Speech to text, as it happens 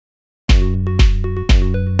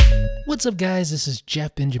What's up, guys? This is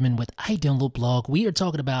Jeff Benjamin with iDownloadBlog. We are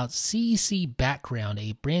talking about CCBackground,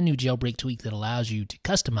 a brand new jailbreak tweak that allows you to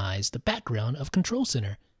customize the background of Control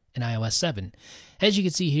Center in iOS 7. As you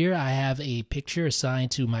can see here, I have a picture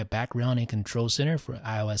assigned to my background in Control Center for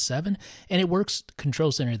iOS 7, and it works,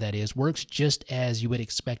 Control Center that is, works just as you would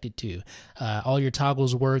expect it to. All your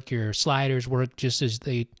toggles work, your sliders work just as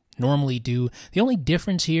they normally do. The only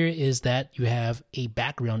difference here is that you have a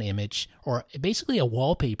background image, or basically a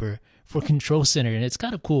wallpaper for Control Center, and it's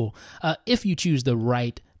kind of cool if you choose the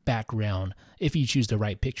right background, if you choose the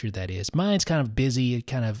right picture, that is. Mine's kind of busy, it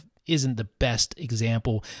kind of isn't the best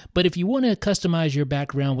example, but if you want to customize your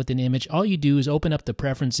background with an image, all you do is open up the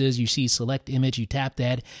preferences. You see select image, you tap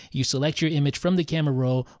that, you select your image from the camera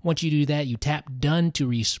roll. Once you do that, you tap done to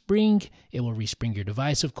respring. It will respring your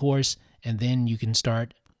device, of course, and then you can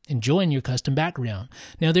start enjoying your custom background.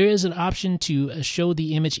 Now, there is an option to show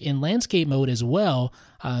the image in landscape mode as well.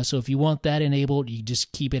 So if you want that enabled, you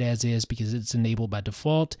just keep it as is because it's enabled by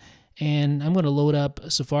default. And I'm going to load up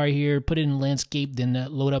Safari here, put it in landscape, then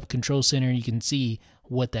load up Control Center, and you can see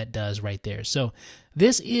what that does right there. So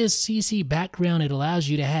this is CCBackground. It allows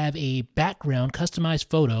you to have a background customized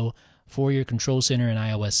photo for your Control Center in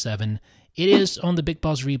iOS 7. It is on the Big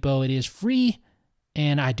Boss repo. It is free,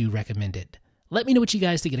 and I do recommend it. Let me know what you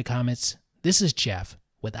guys think in the comments. This is Jeff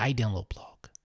with iDownloadBlog.